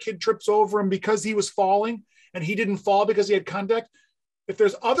the other kid trips over him because he was falling and he didn't fall because he had contact. If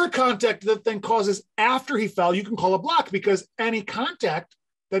there's other contact that then causes after he fell, you can call a block because any contact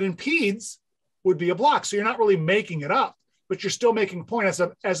that impedes would be a block. So you're not really making it up, but you're still making a point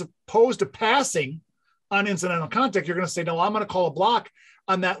as opposed to passing on incidental contact. You're going to say, no, I'm going to call a block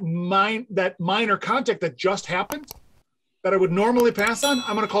on that minor contact that just happened. that I would normally pass on,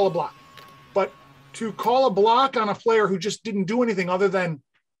 I'm going to call a block. But to call a block on a player who just didn't do anything other than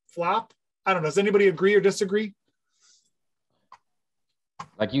flop, I don't know. Does anybody agree or disagree?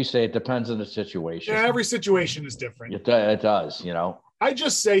 Like you say, it depends on the situation. Yeah, every situation is different. It does, you know. I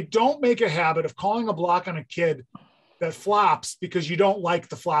just say don't make a habit of calling a block on a kid that flops because you don't like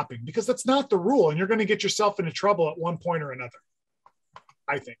the flopping, because that's not the rule, and you're going to get yourself into trouble at one point or another,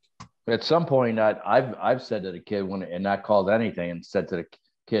 I think. At some point, I've said to the kid and not called anything, and said to the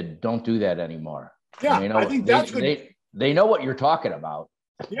kid, "Don't do that anymore." Yeah, I think that's good. They know what you're talking about.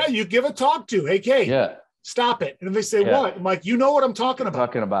 Yeah, you give a talk to, hey, Kate, yeah, stop it. And if they say what, I'm like, you know what I'm talking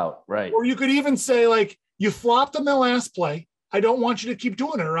about. Right. Or you could even say, like, you flopped on the last play. I don't want you to keep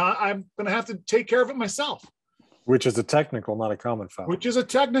doing it, or I'm going to have to take care of it myself. Which is a technical, not a common foul. Which is a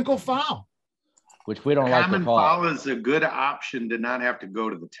technical foul. Which we don't like to call. Common foul is a good option to not have to go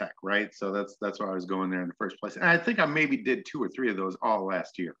to the tech, right? So that's why I was going there in the first place. And I think I maybe did 2 or 3 of those all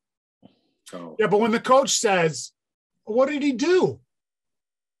last year. So yeah, but when the coach says, what did he do?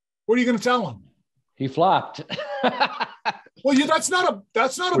 What are you going to tell him? He flopped. Well, that's not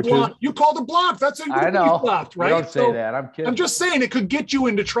a block. You called a block. That's a I know. Flopped, right? You don't say that. I'm kidding. I'm just saying it could get you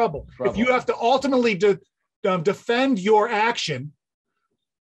into trouble. If you have to ultimately defend your action.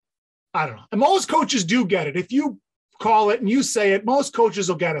 I don't know. And most coaches do get it. If you call it and you say it, most coaches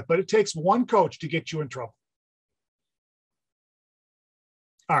will get it, but it takes one coach to get you in trouble.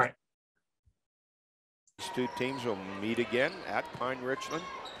 All right. These two teams will meet again at Pine Richland.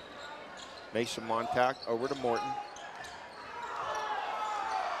 Mason Montag over to Morton.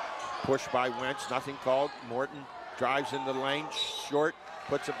 Push by Wentz, nothing called. Morton drives in the lane, short,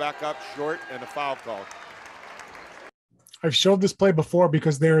 puts it back up short, and a foul called. I've showed this play before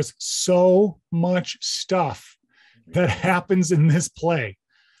because there's so much stuff that happens in this play.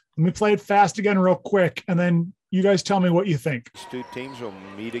 Let me play it fast again real quick, and then you guys tell me what you think. These two teams will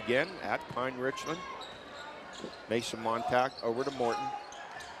meet again at Pine Richland. Mason Montag over to Morton.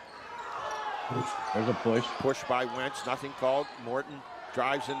 There's a push. Push by Wentz, nothing called. Morton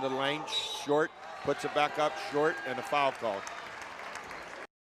drives in the lane, short, puts it back up short, and a foul called.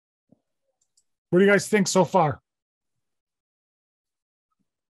 What do you guys think so far?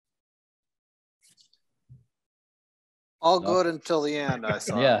 All good until the end, I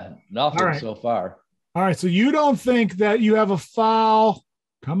saw. Yeah, nothing so far. All right, so you don't think that you have a foul.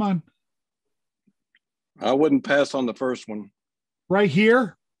 Come on. I wouldn't pass on the first one. Right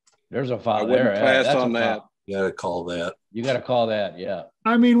here? There's a foul. I wouldn't pass on that. You got to call that. You got to call that, yeah.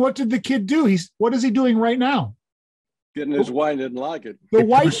 I mean, what did the kid do? What is he doing right now? Getting his wine, didn't like it. The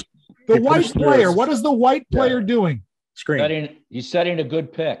white player. What is the white player doing? Screen. He's setting a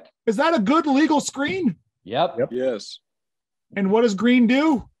good pick. Is that a good legal screen? Yep. Yes. And what does Green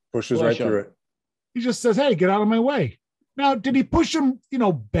do? Pushes right through it. He just says, hey, get out of my way. Now, did he push him,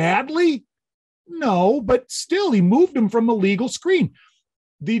 badly? No, but still, he moved him from a legal screen.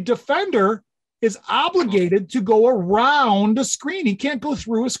 The defender is obligated to go around a screen. He can't go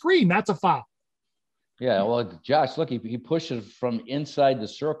through a screen. That's a foul. Yeah, well, Josh, look, he pushes from inside the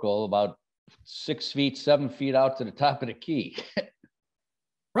circle about 6 feet, 7 feet out to the top of the key.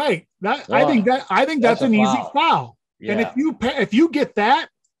 Right. I think that's an easy foul. Yeah. And if you get that,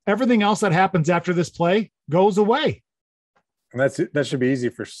 everything else that happens after this play goes away. And that should be easy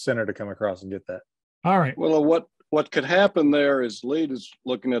for center to come across and get that. All right. Well, what could happen there is Lead is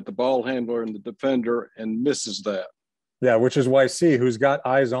looking at the ball handler and the defender and misses that. Yeah, which is why C, who's got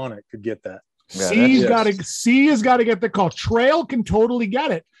eyes on it, could get that. Yeah, C has got to get the call. Trail can totally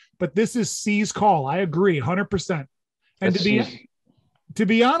get it, but this is C's call. I agree 100%. And to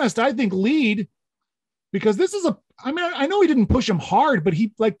be honest, I think Lead, because this is I know he didn't push him hard, but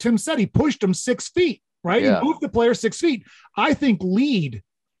he, like Tim said, he pushed him 6 feet, right? Yeah. He moved the player 6 feet. I think Lead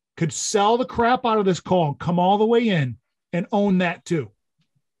could sell the crap out of this call and come all the way in and own that too.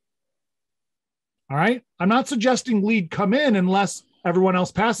 All right. I'm not suggesting Lead come in unless everyone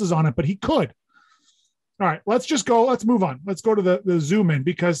else passes on it, but he could. All right. Let's move on. Let's go to the zoom in,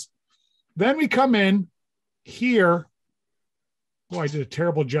 because then we come in here. Boy, I did a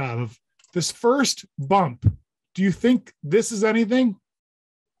terrible job of this first bump. Do you think this is anything?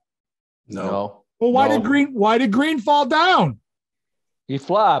 No. Well, why did Green fall down? He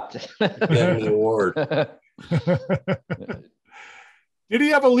flopped. The award. Did he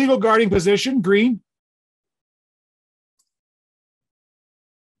have a legal guarding position, Green?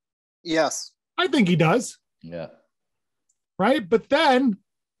 Yes. I think he does. Yeah. Right? But then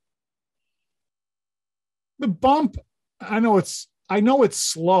the bump, I know it's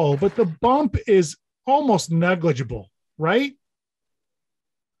slow, but the bump is almost negligible, right?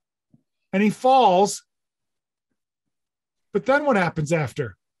 And he falls. But then what happens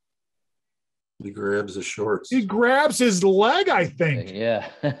after? He grabs his shorts. He grabs his leg, I think. Yeah.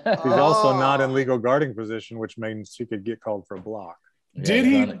 He's also not in legal guarding position, which means he could get called for a block. Did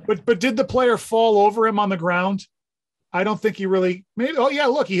he? But did the player fall over him on the ground? I don't think he really. Maybe. Oh yeah,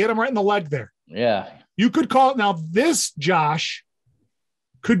 look, he hit him right in the leg there. Yeah. You could call it now. This Josh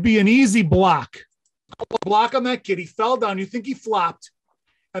could be an easy block. Block on that kid. He fell down. You think he flopped,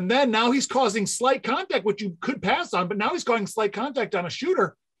 and then now he's causing slight contact, which you could pass on. But now he's causing slight contact on a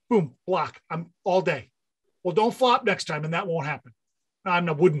shooter. Boom, block. I'm all day. Well, don't flop next time, and that won't happen. I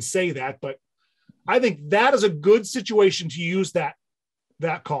wouldn't say that, but I think that is a good situation to use that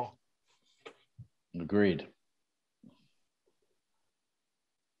call. Agreed.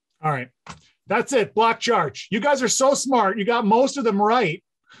 All right. That's it. Block charge. You guys are so smart. You got most of them right.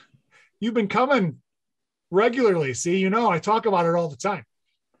 You've been coming regularly. See, I talk about it all the time.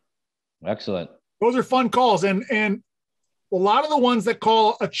 Excellent. Those are fun calls. And a lot of the ones that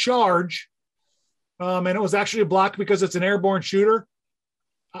call a charge, and it was actually a block because it's an airborne shooter,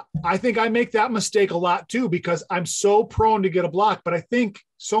 I think I make that mistake a lot too, because I'm so prone to get a block. But I think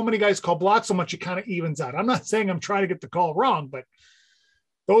so many guys call block so much, it kind of evens out. I'm not saying I'm trying to get the call wrong, but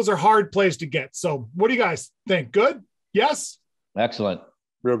those are hard plays to get. So what do you guys think? Good? Yes? Excellent.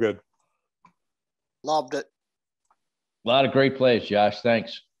 Real good. Loved it. A lot of great plays, Josh.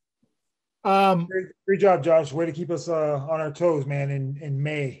 Thanks. Great job, Josh. Way to keep us on our toes, man, in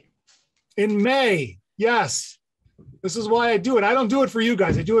May. In May, yes. This is why I do it. I don't do it for you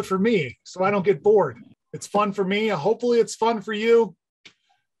guys. I do it for me, so I don't get bored. It's fun for me. Hopefully it's fun for you.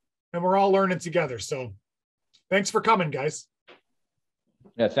 And we're all learning together. So thanks for coming, guys.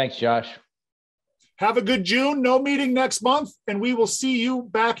 Yeah, thanks, Josh. Have a good June. No meeting next month, and we will see you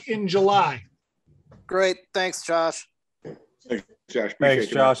back in July. Great. Thanks, Josh. Thanks, Josh. Thanks,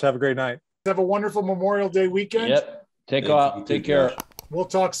 Josh. Have a great night. Have a wonderful Memorial Day weekend. Yep. Take care. We'll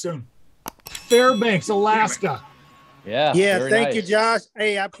talk soon. Fairbanks, Alaska. Yeah. Yeah. Thank you, Josh.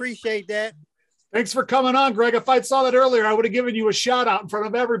 Hey, I appreciate that. Thanks for coming on, Greg. If I'd saw that earlier, I would have given you a shout out in front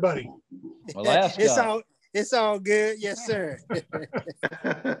of everybody. Alaska. It's all good. Yes, sir.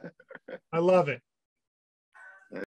 I love it.